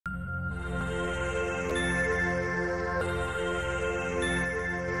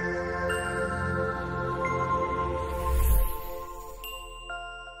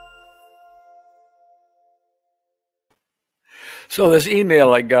So this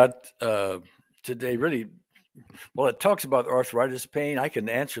email I got today really, well, it talks about arthritis pain. I can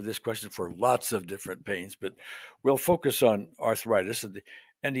answer this question for lots of different pains, but we'll focus on arthritis.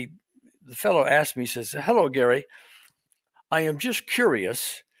 The fellow asked me, he says, "Hello, Gary. I am just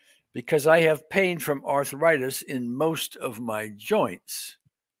curious because I have pain from arthritis in most of my joints.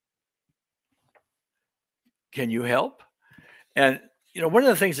 Can you help?" And one of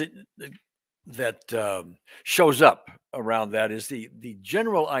the things that shows up around that is the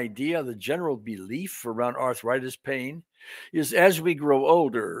general idea, the general belief around arthritis pain is as we grow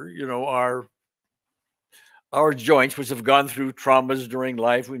older, our joints, which have gone through traumas during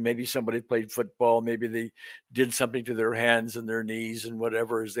life, maybe somebody played football, maybe they did something to their hands and their knees and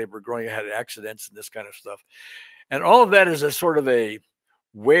whatever as they were growing, had accidents and this kind of stuff, and all of that is a sort of a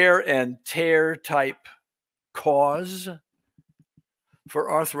wear and tear type cause for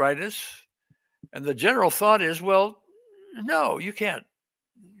arthritis. And the general thought is, well, no, you can't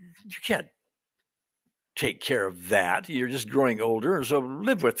take care of that. You're just growing older, and so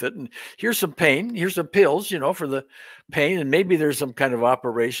live with it. And here's some pain. Here's some pills, for the pain, and maybe there's some kind of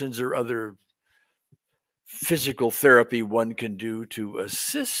operations or other physical therapy one can do to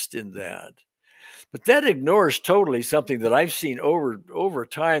assist in that. But that ignores totally something that I've seen over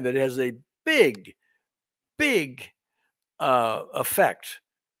time that has a big effect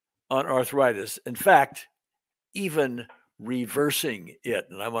on arthritis. In fact, even reversing it.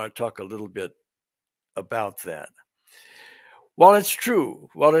 And I want to talk a little bit about that. While it's true,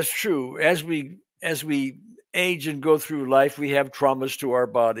 as we age and go through life, we have traumas to our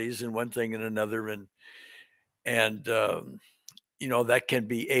bodies and one thing and another, and that can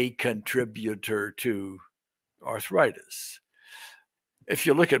be a contributor to arthritis. If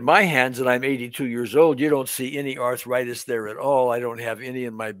you look at my hands and I'm 82 years old, you don't see any arthritis there at all. I don't have any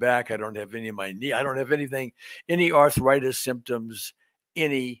in my back. I don't have any in my knee. I don't have any arthritis symptoms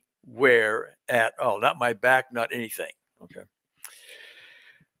anywhere at all. Not my back, not anything. Okay.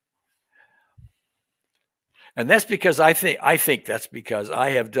 And that's because I think that's because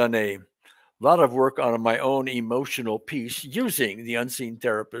I have done a lot of work on my own emotional piece using the unseen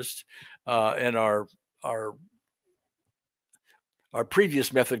therapist and our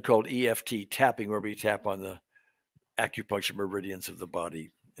previous method called EFT tapping, where we tap on the acupuncture meridians of the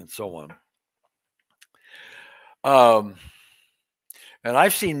body and so on. And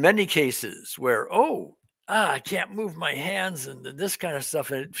I've seen many cases where, I can't move my hands and this kind of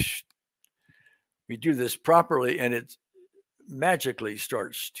stuff. And we do this properly and it magically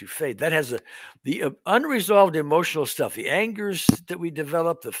starts to fade. That has the unresolved emotional stuff, the angers that we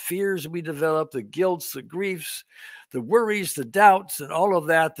develop, the fears we develop, the guilts, the griefs, the worries, the doubts, and all of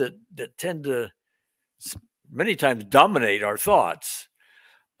that tend to many times dominate our thoughts,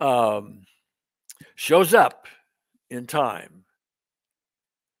 shows up in time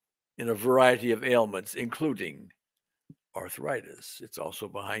in a variety of ailments, including arthritis. It's also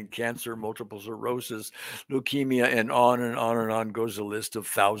behind cancer, multiple sclerosis, leukemia, and on and on and on goes a list of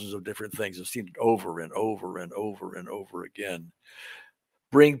thousands of different things. I've seen it over and over and over and over again.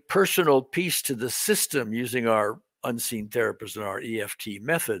 Bring personal peace to the system using our unseen therapists and our EFT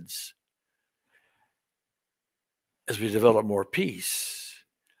methods. As we develop more peace,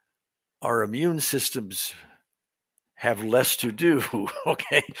 our immune systems have less to do.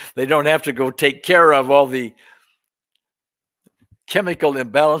 Okay, they don't have to go take care of all the chemical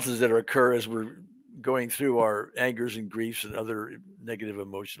imbalances that occur as we're going through our angers and griefs and other negative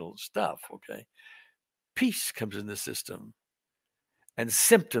emotional stuff. Okay, peace comes in the system and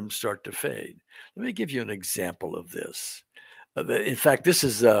symptoms start to fade. Let me give you an example of this. In fact, this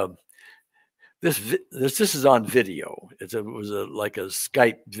is this is on video. It was like a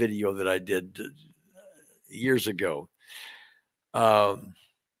Skype video that I did years ago. I'm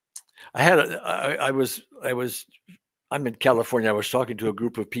in California. I was talking to a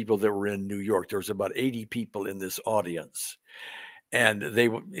group of people that were in New York. There was about 80 people in this audience, and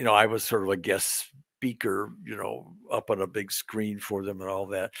I was sort of a guest speaker, up on a big screen for them and all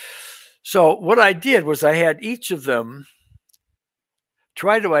that. So what I did was I had each of them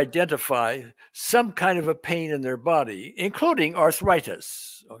try to identify some kind of a pain in their body, including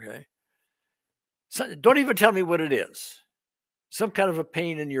arthritis. Okay. So don't even tell me what it is. Some kind of a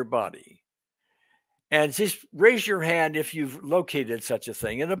pain in your body. And just raise your hand if you've located such a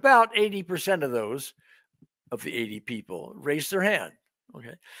thing. And about 80% of those, of the 80 people, raised their hand.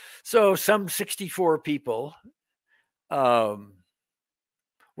 Okay. So some 64 people were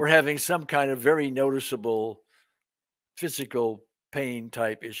having some kind of very noticeable physical pain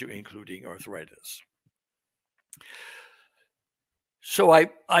type issue, including arthritis. So I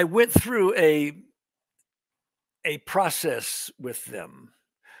went through a a process with them,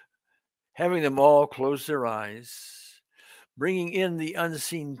 having them all close their eyes, bringing in the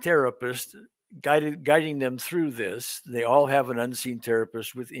unseen therapist, guiding them through this. They all have an unseen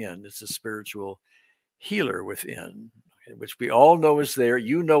therapist within. It's a spiritual healer within, which we all know is there.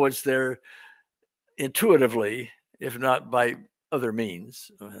 You know it's there intuitively, if not by other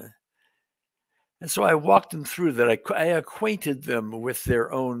means. And so I walked them through that. I acquainted them with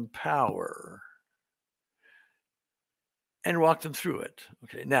their own power and walked them through it.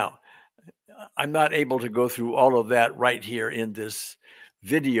 Okay, now I'm not able to go through all of that right here in this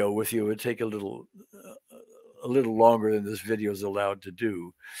video with you. It would take a little longer than this video is allowed to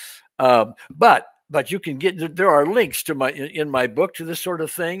do. But you can get, there are links to in my book to this sort of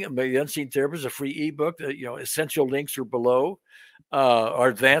thing. The Unseen Therapist, a free ebook. Essential links are below. Our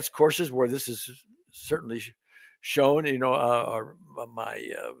advanced courses where this is certainly shown. My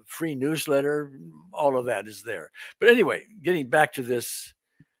free newsletter, all of that is there. But anyway, getting back to this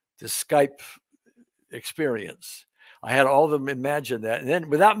Skype experience, I had all of them imagine that, and then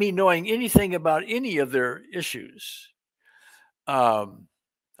without me knowing anything about any of their issues,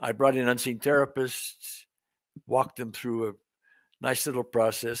 I brought in unseen therapists, walked them through a nice little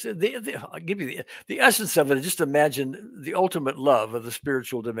process. I'll give you the essence of it. Just imagine the ultimate love of the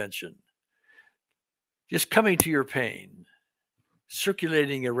spiritual dimension, just coming to your pain,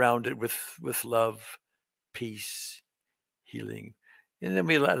 circulating around it with love, peace, healing. And then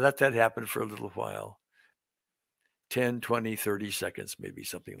we let that happen for a little while, 10, 20, 30 seconds, maybe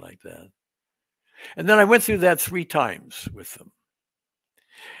something like that. And then I went through that 3 times with them.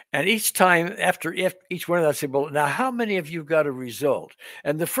 And each time after each one of them, I said, well, now how many of you got a result?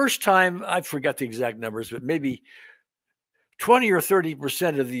 And the first time, I forgot the exact numbers, but maybe 20 or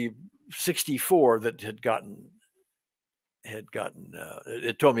 30% of the 64 that had gotten,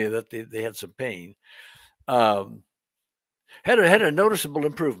 it told me that they had some pain, had a noticeable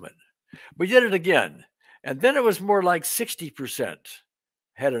improvement. We did it again. And then it was more like 60%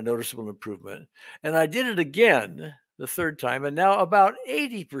 had a noticeable improvement. And I did it again the third time, and now about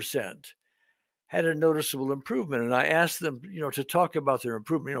 80% had a noticeable improvement. And I asked them, to talk about their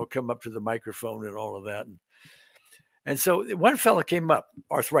improvement, come up to the microphone and all of that. And so one fellow came up,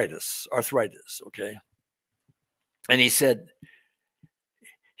 arthritis, okay. And he said,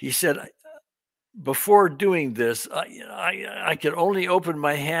 before doing this, I could only open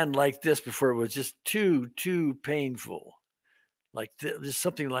my hand like this before. It was just too painful. Like just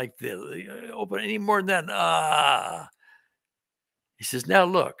something like this. Open any more than that. He says, now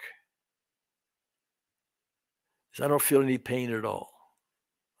look. He says, I don't feel any pain at all.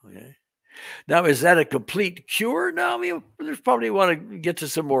 Okay. Now, is that a complete cure? No, I mean, there's probably want to get to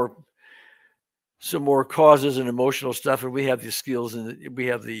some more causes and emotional stuff, and we have the skills and we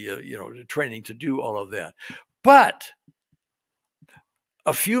have the the training to do all of that. But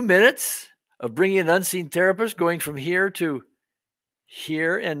a few minutes of bringing an unseen therapist, going from here to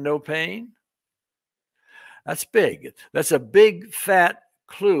here and no pain, that's big. That's a big fat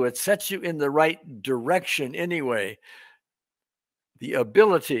clue. It sets you in the right direction anyway. The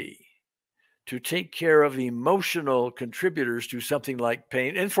ability to take care of emotional contributors to something like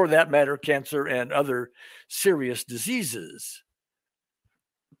pain, and for that matter, cancer and other serious diseases,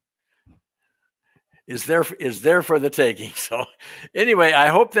 is there for the taking. So anyway, I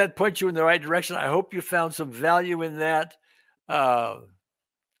hope that points you in the right direction. I hope you found some value in that. I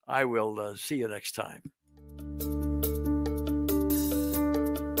will see you next time.